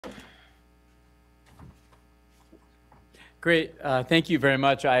Great. Thank you very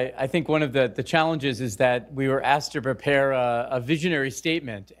much. I think one of the challenges is that we were asked to prepare a visionary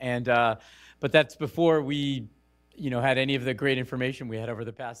statement, and but that's before we had any of the great information we had over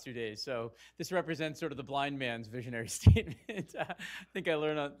the past 2 days. So this represents sort of the blind man's visionary statement. I think I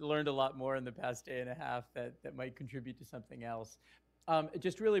learned a lot more in the past day and a half that might contribute to something else.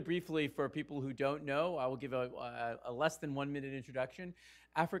 Just really briefly, for people who don't know, I will give a less than 1 minute introduction.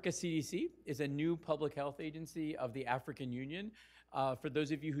 Africa CDC is a new public health agency of the African Union. For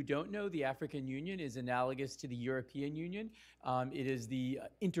those of you who don't know, the African Union is analogous to the European Union. It is the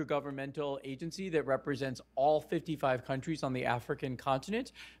intergovernmental agency that represents all 55 countries on the African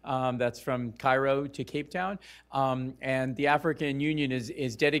continent. That's from Cairo to Cape Town. And the African Union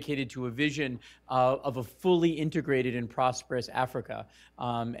is dedicated to a vision of a fully integrated and prosperous Africa.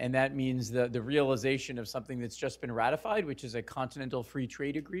 And that means the realization of something that's just been ratified, which is a continental free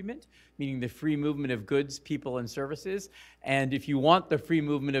trade agreement, meaning the free movement of goods, people, and services. And if you want the free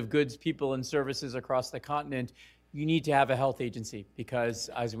movement of goods, people, and services across the continent, you need to have a health agency because,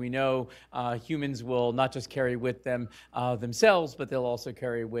 as we know, humans will not just carry with them themselves, but they'll also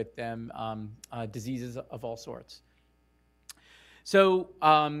carry with them diseases of all sorts. So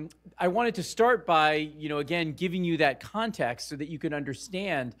I wanted to start by, again, giving you that context so that you can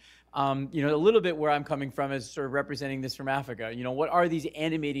understand a little bit where I'm coming from as sort of representing this from Africa. What are these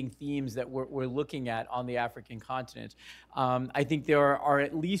animating themes that we're looking at on the African continent? I think there are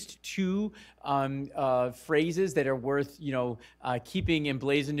at least two phrases that are worth, keeping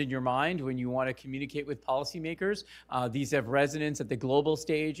emblazoned in your mind when you want to communicate with policymakers. These have resonance at the global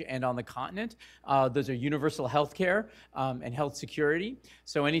stage and on the continent. Those are universal health care and health security.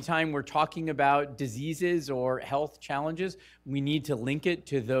 So anytime we're talking about diseases or health challenges, we need to link it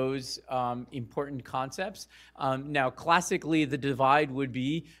to those important concepts. Now, classically, the divide would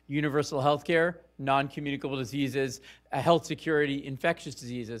be universal health care, non-communicable diseases, health security, infectious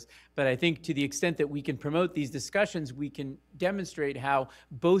diseases. But I think to the extent that we can promote these discussions, we can demonstrate how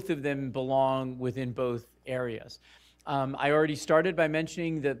both of them belong within both areas. I already started by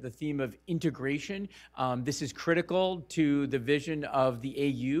mentioning the theme of integration. This is critical to the vision of the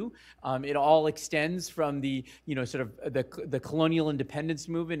AU. It all extends from the, sort of the colonial independence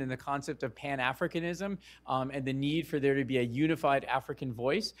movement and the concept of Pan-Africanism and the need for there to be a unified African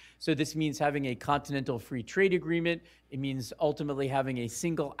voice. So this means having a continental free trade agreement. It means ultimately having a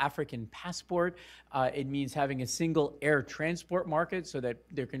single African passport. It means having a single air transport market so that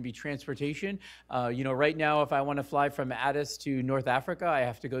there can be transportation. Right now, if I want to fly from Addis to North Africa, I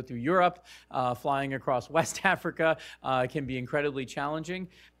have to go through Europe. Flying across West Africa can be incredibly challenging.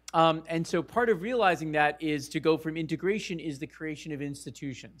 And so part of realizing that is to go from integration is the creation of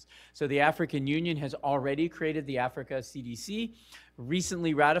institutions. So the African Union has already created the Africa CDC,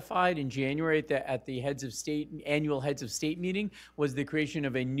 recently ratified in January at the annual heads of state meeting was the creation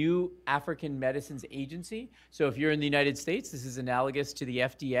of a new African Medicines Agency. So if you're in the United States, this is analogous to the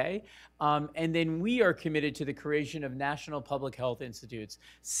FDA. And then we are committed to the creation of national public health institutes,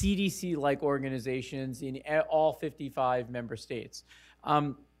 CDC-like organizations in all 55 member states.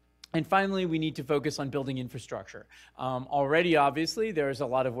 And finally, we need to focus on building infrastructure. Already, obviously, there's a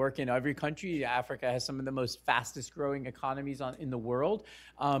lot of work in every country. Africa has some of the most fastest growing economies in the world,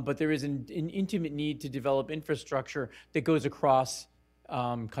 but there is an intimate need to develop infrastructure that goes across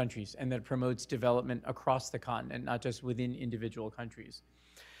countries and that promotes development across the continent, not just within individual countries.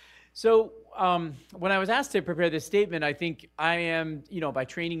 So when I was asked to prepare this statement, I think I am, by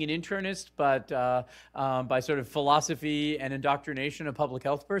training an internist, but by sort of philosophy and indoctrination, a public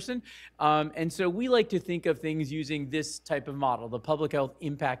health person. And so we like to think of things using this type of model, the public health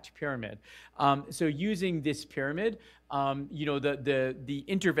impact pyramid. So using this pyramid, the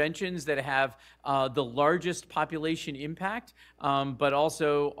interventions that have the largest population impact, but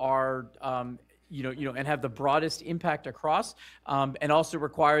also are and have the broadest impact across, and also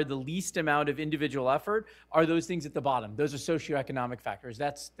require the least amount of individual effort are those things at the bottom. Those are socioeconomic factors.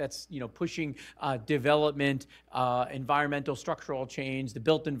 That's pushing development, environmental structural change, the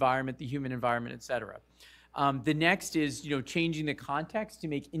built environment, the human environment, et cetera. The next is, changing the context to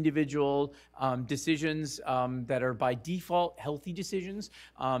make individual decisions that are by default healthy decisions.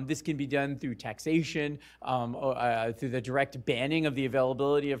 This can be done through taxation, through the direct banning of the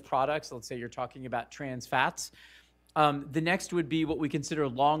availability of products. Let's say you're talking about trans fats. The next would be what we consider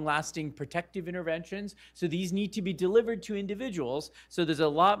long-lasting protective interventions. So these need to be delivered to individuals. So there's a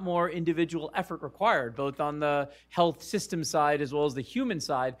lot more individual effort required, both on the health system side as well as the human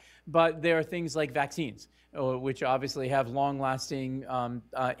side. But there are things like vaccines, which obviously have long-lasting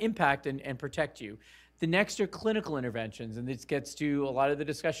impact and protect you. The next are clinical interventions, and this gets to a lot of the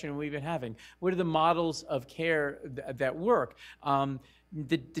discussion we've been having. What are the models of care that work?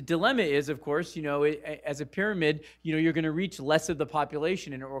 The dilemma is, of course, as a pyramid, you're going to reach less of the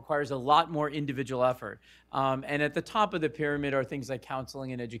population, and it requires a lot more individual effort. And at the top of the pyramid are things like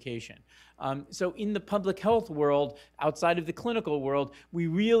counseling and education. So in the public health world, outside of the clinical world, we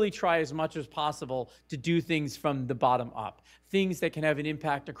really try as much as possible to do things from the bottom up, things that can have an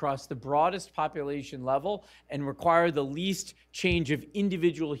impact across the broadest population level and require the least change of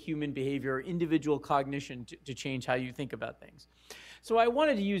individual human behavior or individual cognition to change how you think about things. So I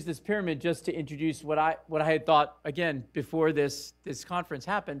wanted to use this pyramid just to introduce what I had thought, again, before this conference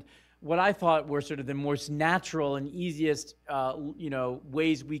happened, what I thought were sort of the most natural and easiest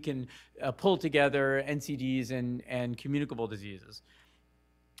ways we can pull together NCDs and communicable diseases.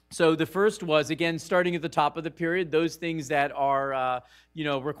 So the first was, again, starting at the top of the period, those things that are,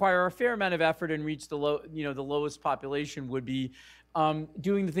 require a fair amount of effort and reach the lowest population would be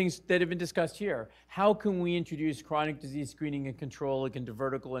doing the things that have been discussed here. How can we introduce chronic disease screening and control into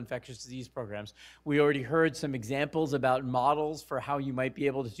vertical infectious disease programs? We already heard some examples about models for how you might be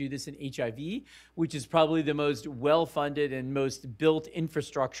able to do this in HIV, which is probably the most well-funded and most built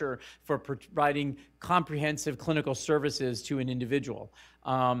infrastructure for providing comprehensive clinical services to an individual.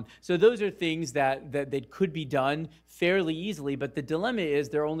 So those are things that could be done fairly easily, but the dilemma is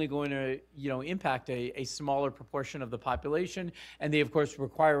they're only going to impact a smaller proportion of the population, and they of course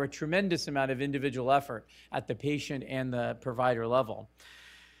require a tremendous amount of individual effort at the patient and the provider level.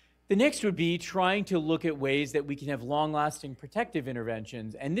 The next would be trying to look at ways that we can have long-lasting protective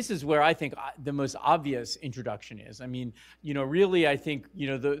interventions. And this is where I think the most obvious introduction is. I mean, really, I think,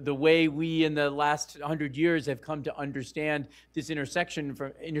 the way we in the last 100 years have come to understand this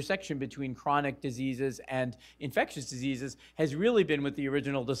intersection between chronic diseases and infectious diseases has really been with the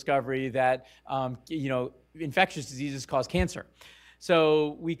original discovery that, infectious diseases cause cancer.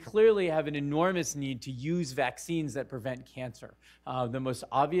 So we clearly have an enormous need to use vaccines that prevent cancer. The most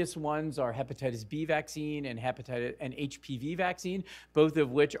obvious ones are hepatitis B vaccine and HPV vaccine, both of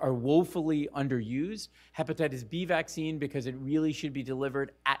which are woefully underused. Hepatitis B vaccine because it really should be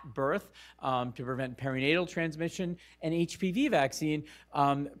delivered at birth to prevent perinatal transmission, and HPV vaccine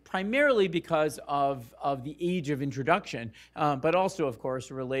primarily because of the age of introduction, but also, of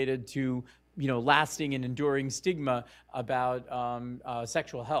course, related to lasting and enduring stigma about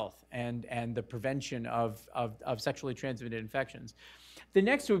sexual health and the prevention of sexually transmitted infections. The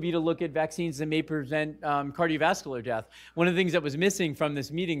next would be to look at vaccines that may prevent cardiovascular death. One of the things that was missing from this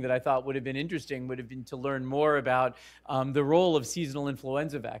meeting that I thought would have been interesting would have been to learn more about the role of seasonal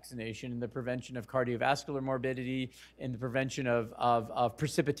influenza vaccination in the prevention of cardiovascular morbidity, in the prevention of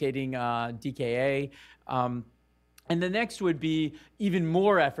precipitating DKA. And the next would be even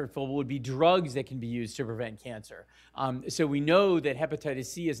more effortful would be drugs that can be used to prevent cancer. So we know that hepatitis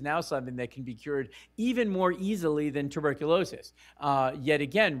C is now something that can be cured even more easily than tuberculosis. Yet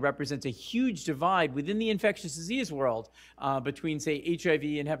again, represents a huge divide within the infectious disease world between, say, HIV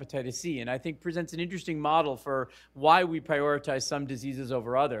and hepatitis C, and I think presents an interesting model for why we prioritize some diseases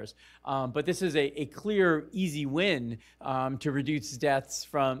over others. But this is a clear, easy win to reduce deaths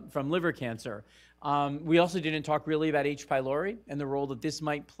from liver cancer. We also didn't talk really about H. pylori and the role that this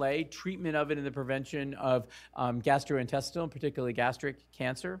might play, treatment of it in the prevention of gastrointestinal, particularly gastric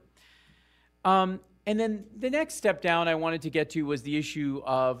cancer. And then the next step down I wanted to get to was the issue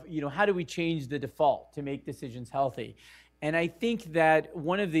of, how do we change the default to make decisions healthy? And I think that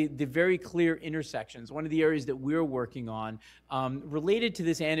one of the very clear intersections, one of the areas that we're working on related to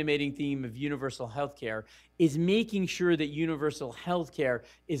this animating theme of universal healthcare is making sure that universal healthcare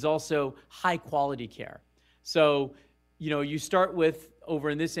is also high quality care. So, you start with,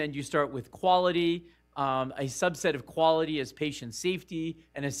 over in this end, you start with quality. A subset of quality is patient safety,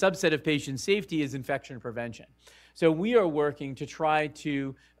 and a subset of patient safety is infection prevention. So we are working to try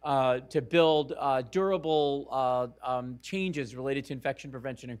to build durable changes related to infection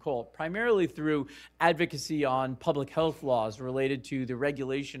prevention and control, primarily through advocacy on public health laws related to the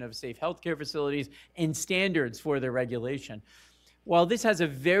regulation of safe healthcare facilities and standards for their regulation. While this has a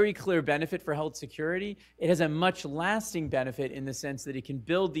very clear benefit for health security, it has a much lasting benefit in the sense that it can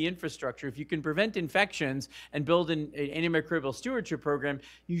build the infrastructure. If you can prevent infections and build an antimicrobial stewardship program,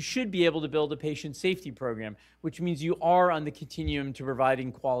 you should be able to build a patient safety program, which means you are on the continuum to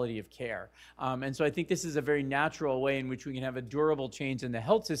providing quality of care. And so I think this is a very natural way in which we can have a durable change in the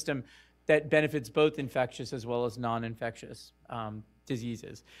health system that benefits both infectious as well as non-infectious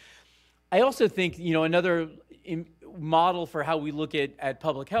diseases. I also think, another model for how we look at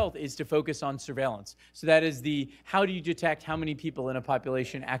public health is to focus on surveillance. So that is how do you detect how many people in a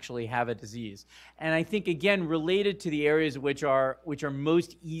population actually have a disease? And I think, again, related to the areas which are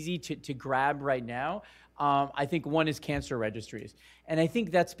most easy to grab right now, I think one is cancer registries. And I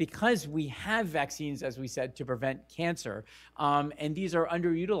think that's because we have vaccines, as we said, to prevent cancer. And these are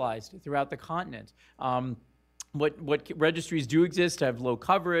underutilized throughout the continent. What registries do exist have low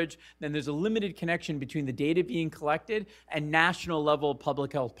coverage. Then there's a limited connection between the data being collected and national level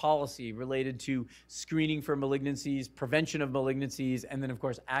public health policy related to screening for malignancies, prevention of malignancies, and then, of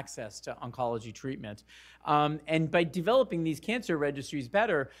course, access to oncology treatment. And by developing these cancer registries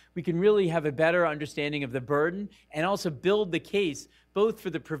better, we can really have a better understanding of the burden and also build the case both for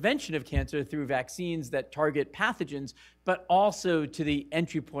the prevention of cancer through vaccines that target pathogens, but also to the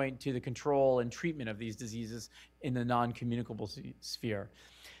entry point to the control and treatment of these diseases in the non-communicable sphere.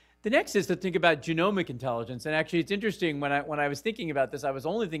 The next is to think about genomic intelligence. And actually, it's interesting, when I was thinking about this, I was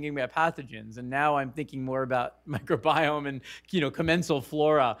only thinking about pathogens, and now I'm thinking more about microbiome and commensal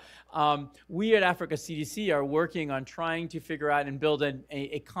flora. We at Africa CDC are working on trying to figure out and build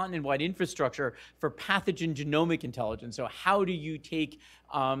a continent-wide infrastructure for pathogen genomic intelligence. So how do you take,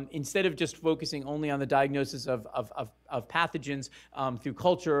 instead of just focusing only on the diagnosis of pathogens through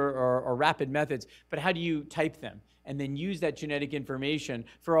culture or rapid methods, but how do you type them? And then use that genetic information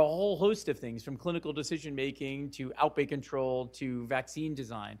for a whole host of things, from clinical decision-making to outbreak control to vaccine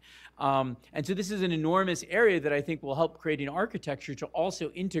design. And so this is an enormous area that I think will help create an architecture to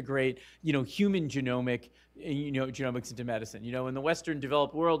also integrate, human genomics into medicine. In the Western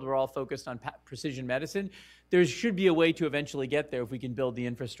developed world, we're all focused on precision medicine. There should be a way to eventually get there if we can build the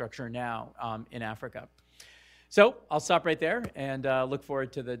infrastructure now in Africa. So I'll stop right there and look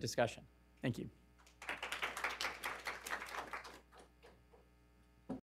forward to the discussion. Thank you.